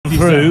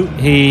through,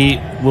 he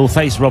will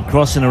face Rob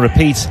Cross in a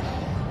repeat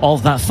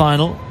of that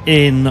final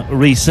in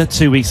Risa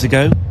 2 weeks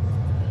ago,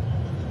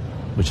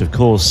 which of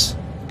course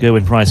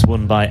Gerwyn Price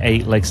won by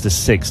 8 legs to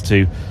 6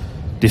 to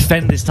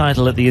defend his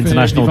title at the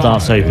International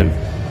Darts Open.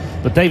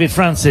 But David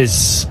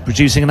Francis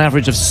producing an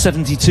average of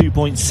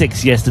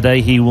 72.6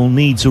 yesterday. He will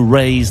need to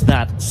raise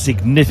that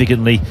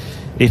significantly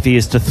if he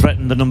is to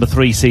threaten the number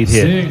 3 seed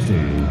here. 60.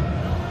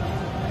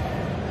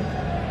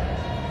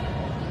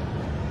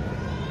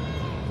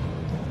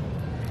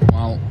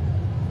 Well,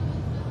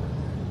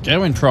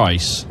 Gerwyn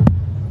Price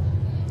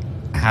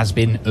has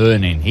been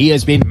earning. He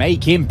has been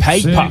making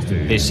paper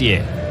 60. this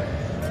year.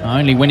 Not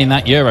only winning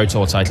that Euro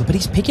Tour title, but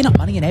he's picking up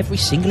money in every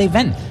single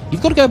event.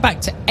 You've got to go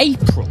back to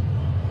April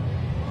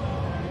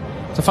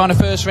to find a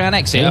first round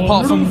exit,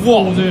 apart from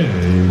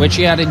one, which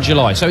he had in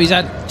July. So he's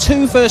had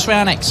 2 first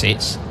round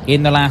exits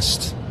in the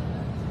last,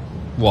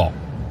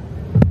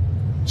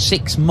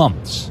 6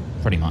 months,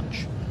 pretty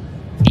much.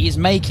 He is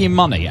making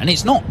money, and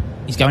it's not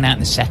he's going out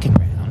in the second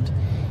round.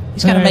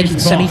 He's going to make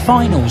it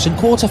semi-finals and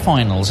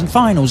quarter-finals and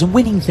finals and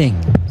winning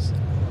things.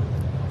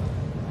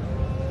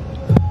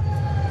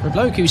 For a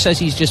bloke who says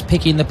he's just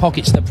picking the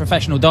pockets of the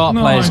professional dart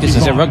players because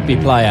he's a rugby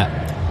player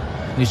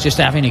who's just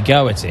having a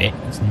go at it,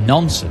 it's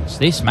nonsense.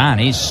 This man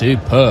is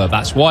superb.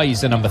 That's why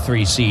he's the number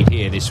 3 seed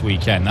here this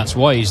weekend. That's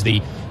why he's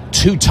the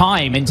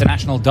 2-time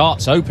International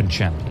Darts Open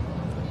champion.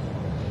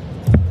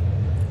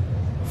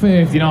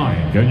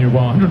 59, going you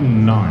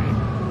 109.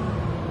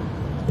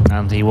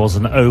 And he was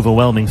an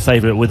overwhelming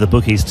favourite with the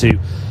bookies to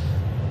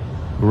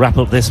wrap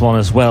up this one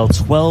as well.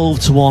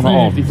 12-1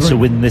 on to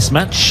win this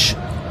match.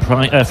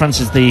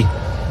 Francis the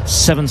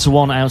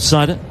 7-1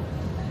 outsider.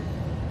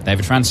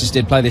 David Francis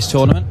did play this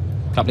tournament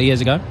a couple of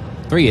years ago.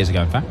 3 years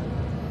ago, in fact.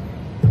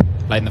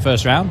 Played in the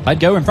first round. Played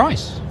Gerwyn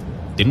Price.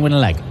 Didn't win a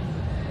leg.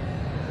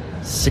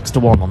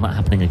 6-1 on that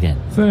happening again.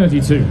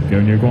 32,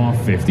 going you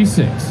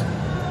 56.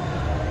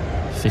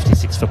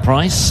 56 for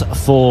Price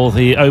for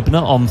the opener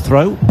on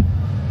throw.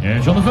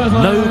 Yes, on the first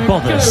line, No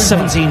bother,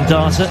 17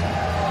 darter.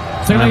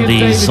 And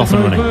he's off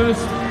and running.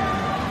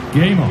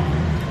 Game on.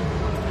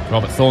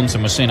 Robert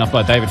Thornton was seen off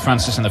by David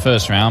Francis in the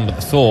first round, but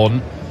the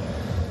Thorn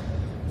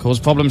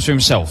caused problems for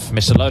himself.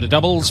 Missed a load of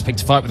doubles,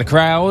 picked a fight with the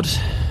crowd,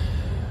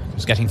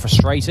 was getting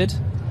frustrated.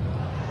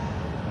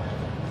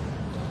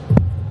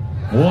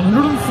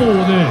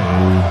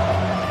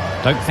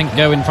 140. Don't think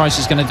Gerwyn Price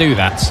is going to do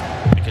that,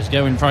 because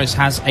Gerwyn Price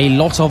has a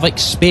lot of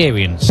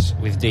experience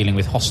with dealing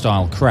with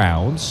hostile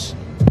crowds.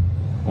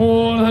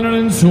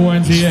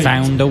 128. He's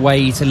found a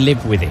way to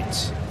live with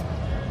it.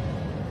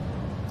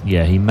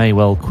 Yeah, he may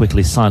well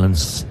quickly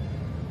silence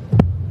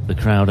the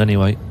crowd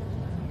anyway.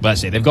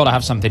 That's it. They've got to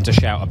have something to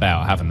shout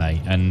about, haven't they?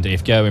 And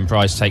if Gerwyn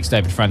Price takes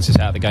David Francis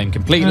out of the game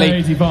completely,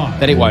 85.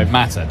 then it won't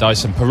matter.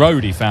 Dyson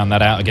Parodi found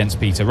that out against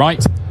Peter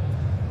Wright,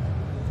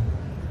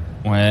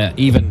 where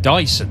even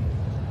Dyson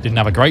didn't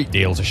have a great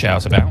deal to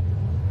shout about.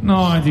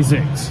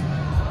 96.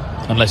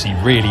 Unless he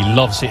really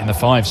loves it in the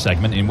 5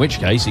 segment, in which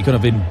case he could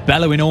have been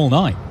bellowing all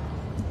night.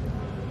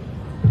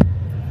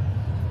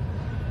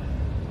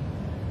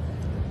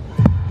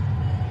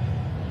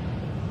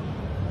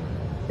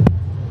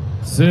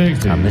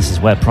 And this is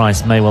where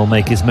Price may well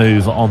make his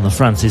move on the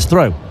Francis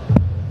throw.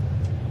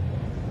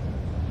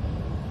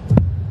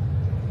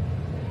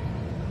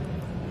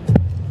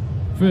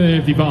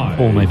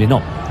 Or maybe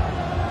not.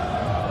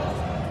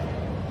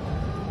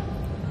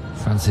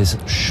 Francis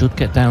should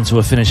get down to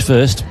a finish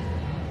first.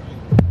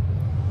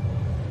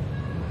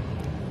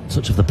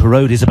 Touch of the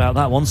Parodies about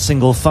that one.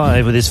 Single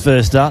 5 with his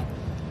first dart.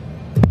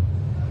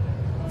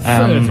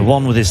 And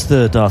 1 with his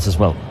third dart as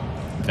well.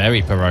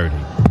 Very Parodi.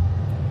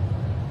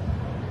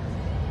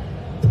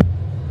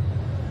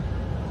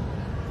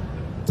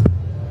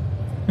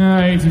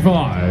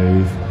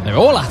 They're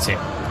all at it.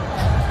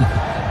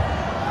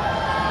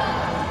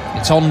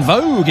 It's on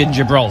vogue in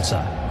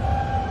Gibraltar.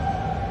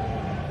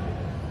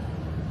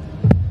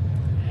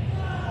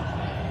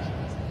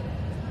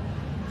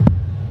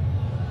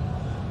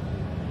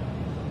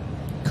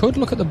 Could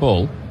look at the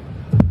ball.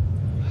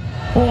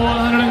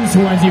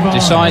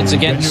 Decides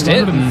against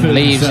it and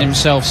leaves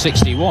himself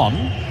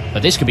 61.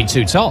 But this could be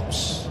 2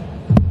 tops.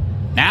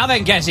 Now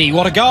then, Gezzy,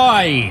 what a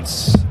guide!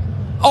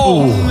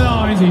 Oh!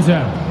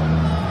 97.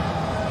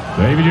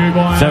 Very,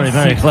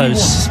 very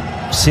close.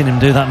 Seen him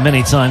do that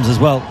many times as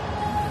well.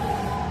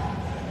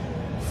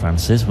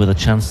 Francis with a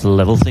chance to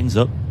level things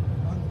up.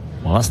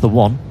 Well, that's the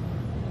 1.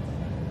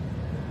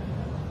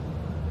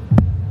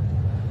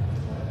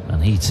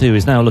 And he too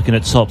is now looking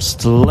at tops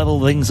to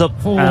level things up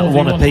at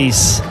 1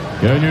 apiece.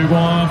 And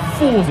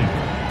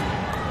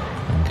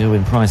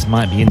Gerwyn Price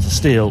might be into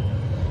steel.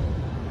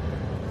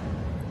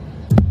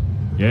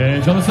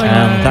 And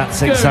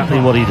that's exactly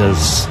what he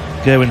does.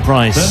 Gerwyn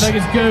Price,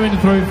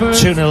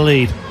 2-0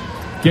 lead.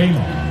 Game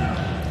on.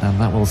 And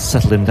that will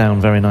settle him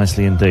down very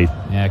nicely indeed.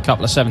 Yeah, a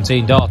couple of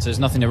 17 darters,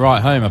 nothing to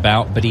write home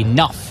about, but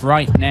enough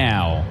right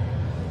now,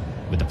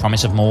 with the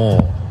promise of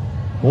more.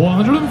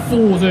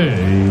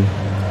 140.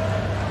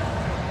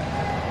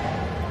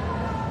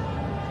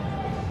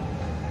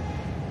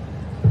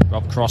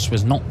 Rob Cross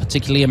was not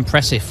particularly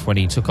impressive when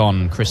he took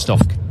on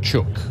Christoph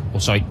Chuk. Or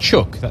sorry,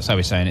 Chuk. That's how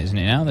we're saying it, isn't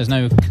it now? There's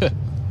no K,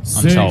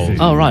 I'm told.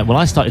 Oh, right. Well,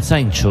 I started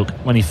saying Chuk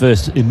when he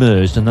first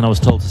emerged, and then I was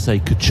told to say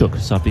Kachuk,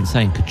 so I've been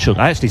saying Kachuk.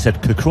 I actually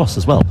said Cross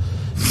as well,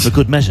 for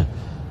good measure,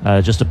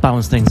 just to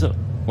balance things up.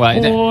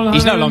 Well,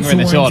 he's no longer in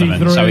the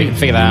tournament, so we can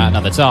figure that out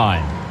another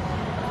time.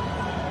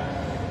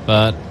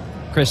 But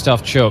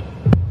Christoph Chuk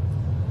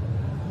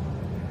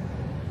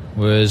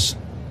was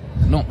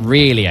not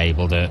really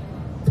able to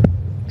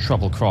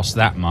trouble Cross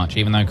that much,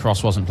 even though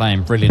Cross wasn't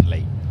playing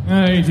brilliantly.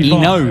 He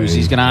knows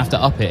he's going to have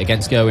to up it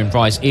against Gerwyn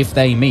Price if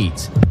they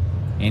meet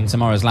in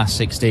tomorrow's last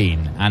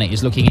 16, and it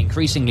is looking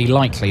increasingly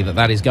likely that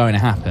that is going to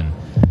happen.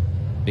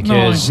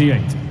 Because,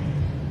 98.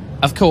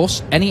 of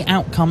course, any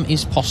outcome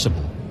is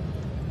possible.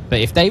 But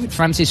if David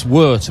Francis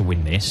were to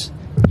win this,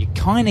 you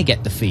kind of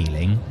get the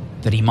feeling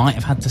that he might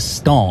have had to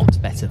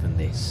start better than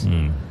this.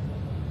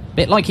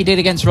 Bit like he did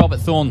against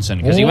Robert Thornton,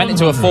 because he went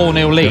into a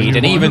 4-0 lead,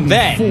 and even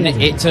then,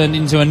 it turned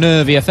into a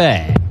nervy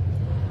affair.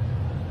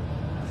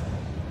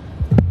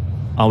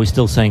 Are we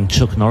still saying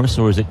Chuck Norris,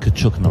 or is it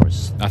Kachuk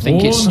Norris? I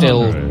think it's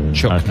still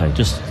Chuck. Okay,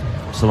 just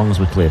so long as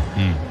we're clear.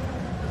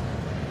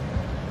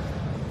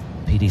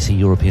 PDC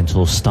European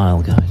Tour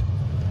Style Guide.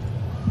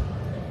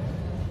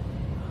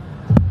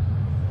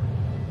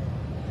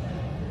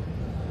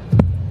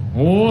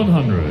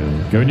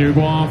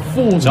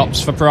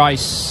 Tops for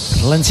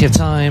Price. Plenty of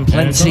time,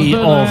 plenty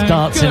of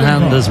darts in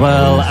hand as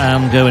well,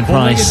 and Gerwyn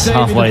Price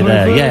halfway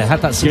there. Yeah,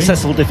 had that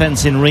successful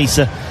defence in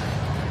Risa.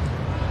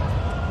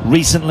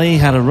 Recently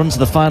had a run to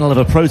the final of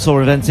a Pro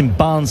Tour event in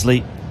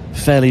Barnsley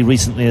fairly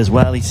recently as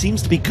well. He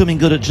seems to be coming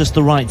good at just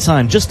the right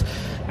time, just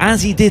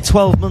as he did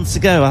 12 months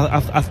ago.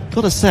 I've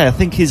got to say, I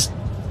think his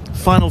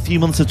final few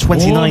months of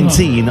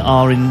 2019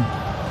 are in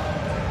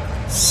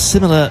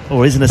similar,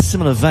 or is in a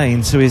similar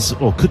vein to his,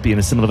 or could be in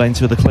a similar vein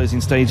to the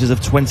closing stages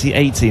of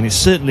 2018. It's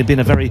certainly been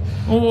a very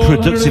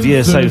productive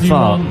year so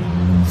far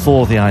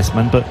for the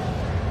Iceman, but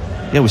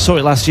yeah, we saw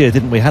it last year,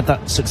 didn't we? Had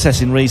that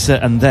success in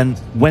Risa, and then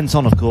went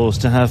on, of course,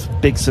 to have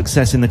big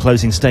success in the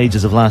closing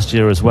stages of last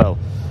year as well,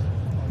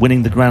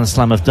 winning the Grand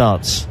Slam of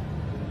darts.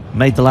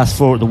 Made the last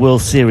 4 at the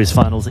World Series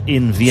finals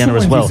in Vienna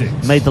as well.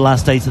 Made the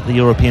last 8 at the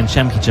European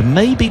Championship.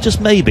 Maybe, just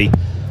maybe,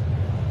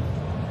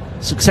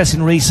 success in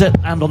Risa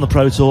and on the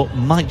Pro Tour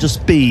might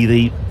just be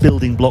the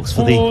building blocks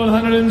for the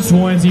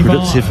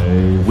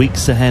productive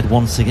weeks ahead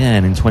once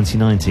again in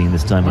 2019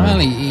 this time around. Well,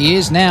 he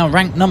is now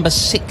ranked number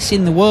 6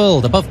 in the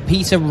world, above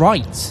Peter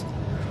Wright.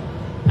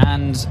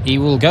 And he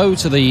will go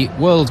to the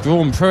World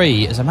Grand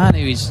Prix as a man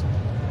who is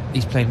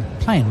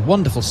playing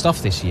wonderful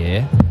stuff this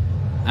year.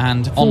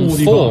 And on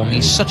form,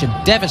 he's such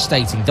a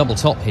devastating double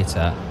top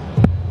hitter.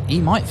 He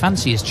might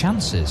fancy his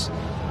chances.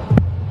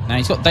 Now,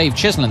 he's got Dave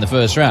Chisnell in the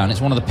first round.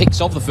 It's one of the picks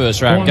of the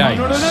first round games.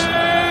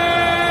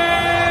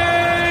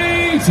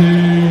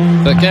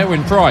 But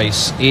Gerwyn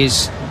Price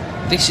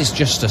this is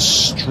just a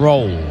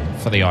stroll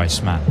for the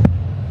Iceman.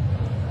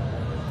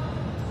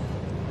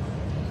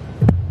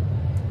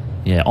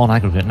 Yeah, on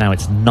aggregate now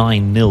it's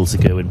 9-0 to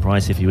Gerwyn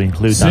Price if you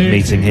include that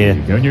meeting here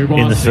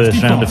in the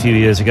first round a few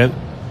years ago.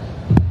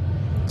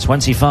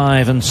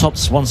 25 and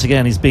tops once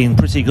again. He's been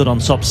pretty good on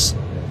tops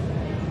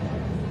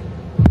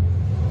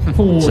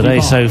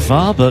today so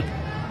far, but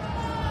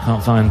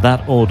can't find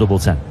that or double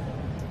 10.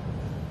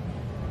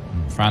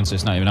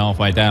 Francis not even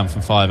halfway down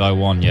from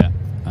 501 yet,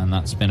 and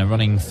that's been a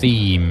running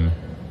theme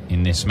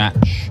in this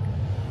match,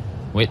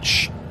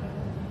 which,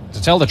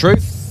 to tell the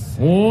truth,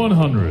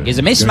 100 is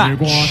a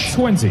mismatch.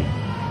 20.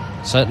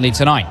 Certainly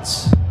tonight.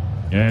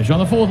 Yes, on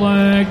the fourth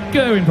leg,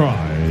 Gerwyn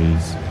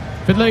Price.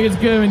 Fifth leg is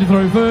going to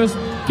throw first.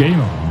 Game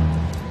on.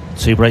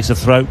 2 breaks of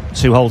throw,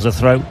 2 holes of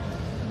throw.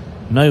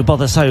 No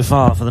bother so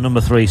far for the number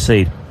 3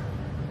 seed.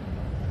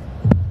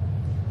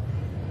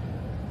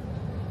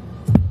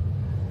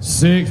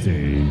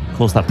 60. Of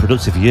course, that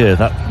productive year,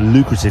 that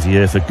lucrative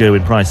year for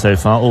Gerwyn Price so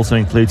far, also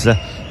includes a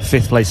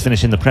 5th place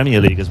finish in the Premier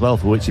League as well,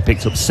 for which he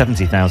picked up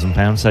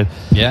 £70,000. So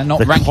yeah,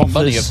 not ranking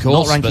money, of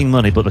course. Not ranking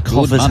money, but the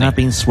coffers have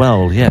been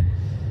swelled. Yeah,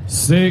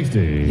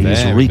 60.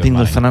 He's reaping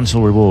the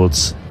financial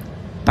rewards.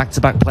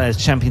 Back-to-back Players'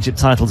 Championship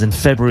titles in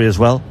February as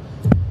well.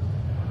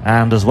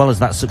 And as well as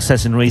that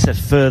success in Risa,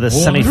 further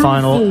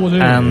semi-final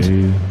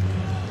and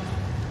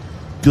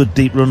good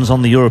deep runs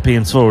on the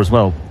European Tour as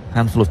well.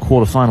 Handful of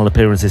quarter-final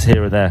appearances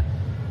here or there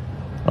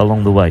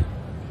along the way.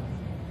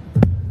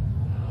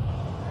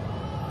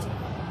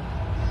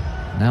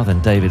 Now then,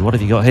 David, what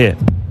have you got here?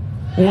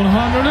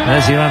 100.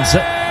 There's your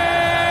answer.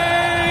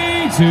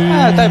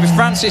 David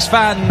Francis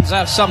fans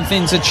have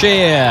something to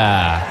cheer.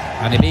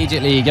 And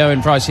immediately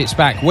Gerwyn Price hits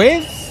back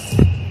with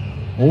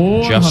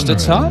 100. Just a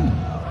ton.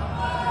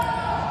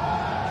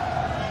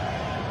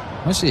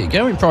 I see it.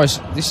 Gerwyn Price,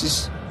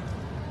 it's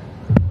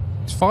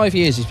 5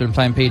 years he's been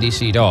playing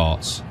PDC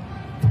darts.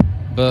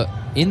 But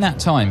in that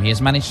time, he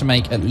has managed to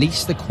make at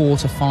least the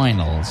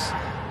quarterfinals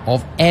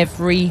of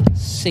every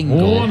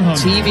single 100.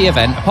 TV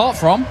event, apart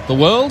from the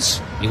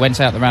Worlds. He went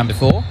out the round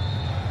before.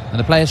 And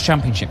the Players'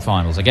 Championship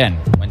finals, again,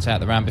 went out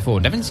the round before.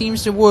 Never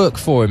seems to work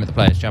for him at the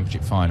Players'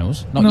 Championship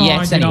finals. Not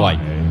yet, anyway.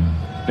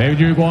 David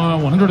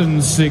Uruguay,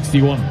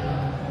 161.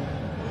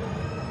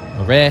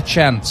 A rare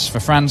chance for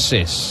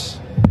Francis.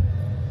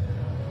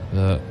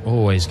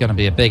 He's going to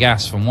be a big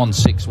ass from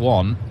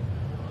 161.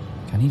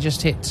 Can he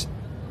just hit?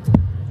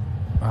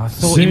 I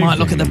thought he might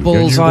look at the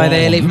bullseye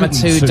there, leave him a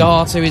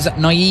 2-darter. Is that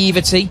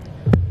naivety?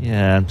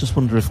 Yeah, I just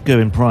wonder if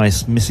Gerwyn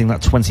Price missing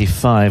that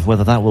 25,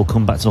 whether that will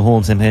come back to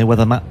haunt him here,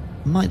 whether that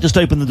might just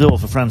open the door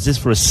for Francis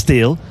for a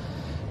steal.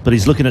 But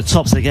he's looking at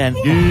tops again.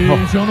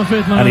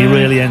 And he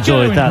really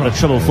enjoyed that. The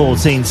treble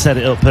 14 set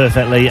it up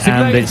perfectly,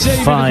 and it's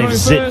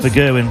 5-zip for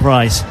Gerwyn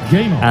Price.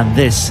 And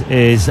this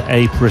is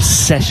a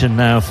procession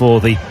now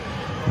for the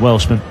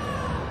Welshman.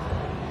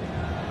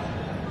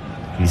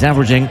 He's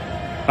averaging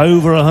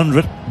over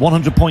 100,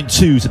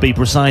 100.2 to be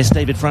precise.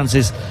 David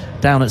Francis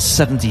down at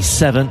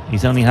 77.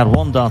 He's only had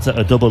one darter,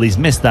 a double. He's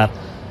missed that.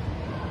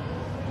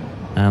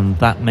 And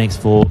that makes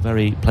for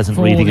very pleasant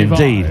reading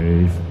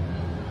indeed.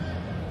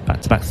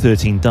 Back-to-back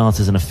 13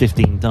 darters and a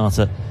 15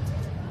 darter.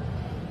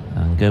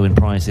 And Gerwyn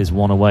Price is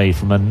one away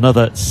from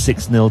another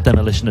 6-0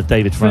 demolition of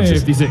David Francis.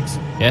 56.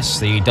 Yes,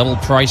 the double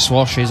price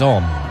wash is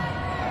on.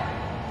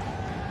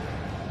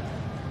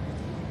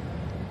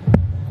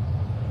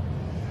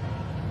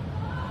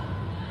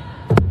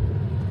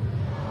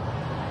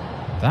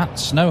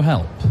 That's no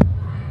help.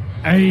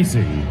 80.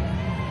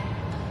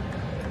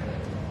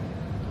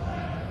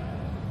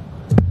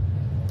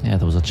 Yeah,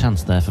 there was a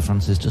chance there for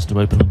Francis just to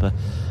open up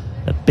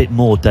a bit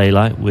more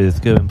daylight,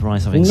 with Gerwyn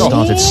Price having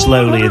started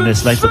slowly in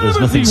this leg, but there's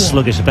nothing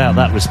sluggish about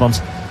that response.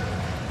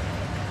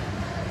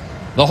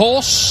 The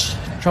horse,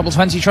 treble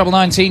 20, treble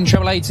 19,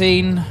 treble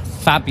 18,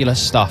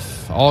 fabulous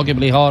stuff.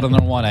 Arguably harder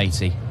than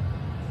 180.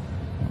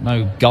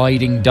 No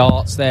guiding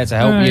darts there to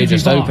help you,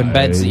 just open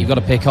beds that you've got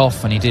to pick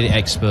off, and he did it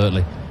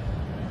expertly.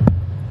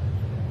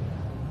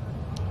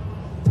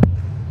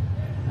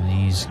 And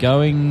he's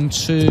going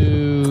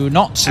to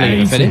not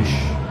leave a finish.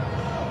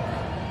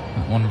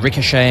 That one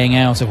ricocheting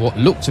out of what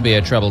looked to be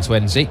a treble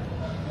 20.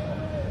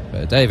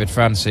 But David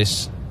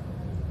Francis,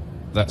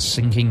 that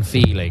sinking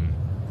feeling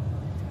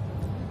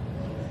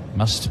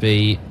must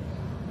be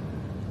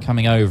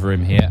coming over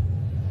him here.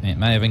 It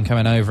may have been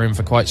coming over him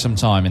for quite some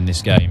time in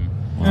this game.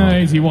 Well,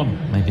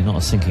 81. Maybe not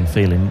a sinking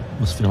feeling.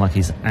 Must feel like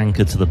he's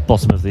anchored to the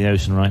bottom of the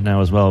ocean right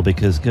now as well,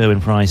 because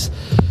Gerwyn Price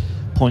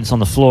points on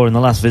the floor in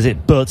the last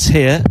visit, but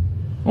here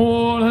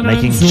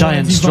making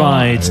giant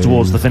strides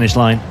towards the finish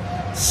line.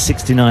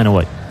 69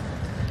 away.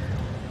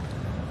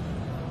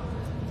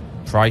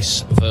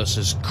 Price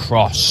versus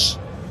Cross.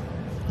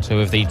 Two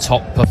of the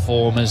top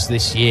performers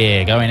this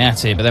year going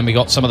at it, but then we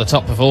got some of the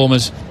top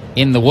performers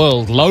in the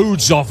world,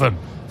 loads of them.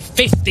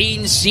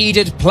 15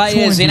 seeded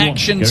players in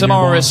action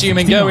tomorrow,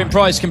 assuming Gerwyn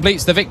Price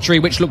completes the victory,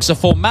 which looks a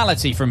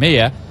formality from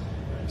here.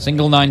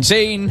 Single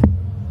 19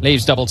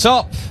 leaves double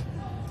top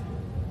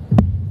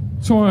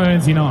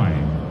 29,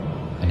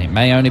 and it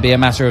may only be a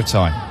matter of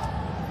time.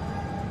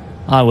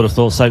 I would have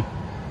thought so.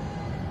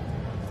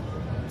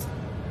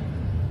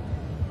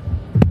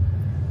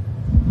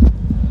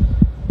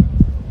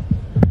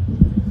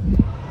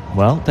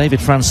 Well, David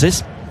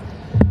Francis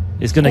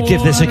is going to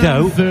give this a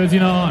go,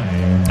 39,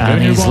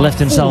 and he's left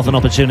himself an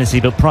opportunity,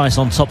 but Price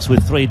on tops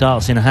with 3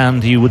 darts in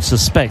hand. You would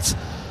suspect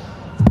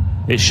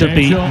it should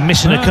be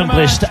mission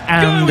accomplished,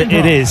 and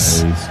it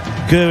is.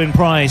 Gerwyn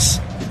Price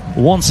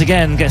once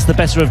again gets the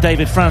better of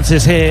David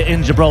Francis here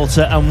in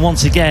Gibraltar, and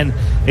once again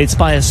it's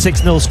by a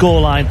 6-0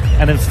 scoreline,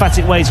 an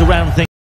emphatic way to round things.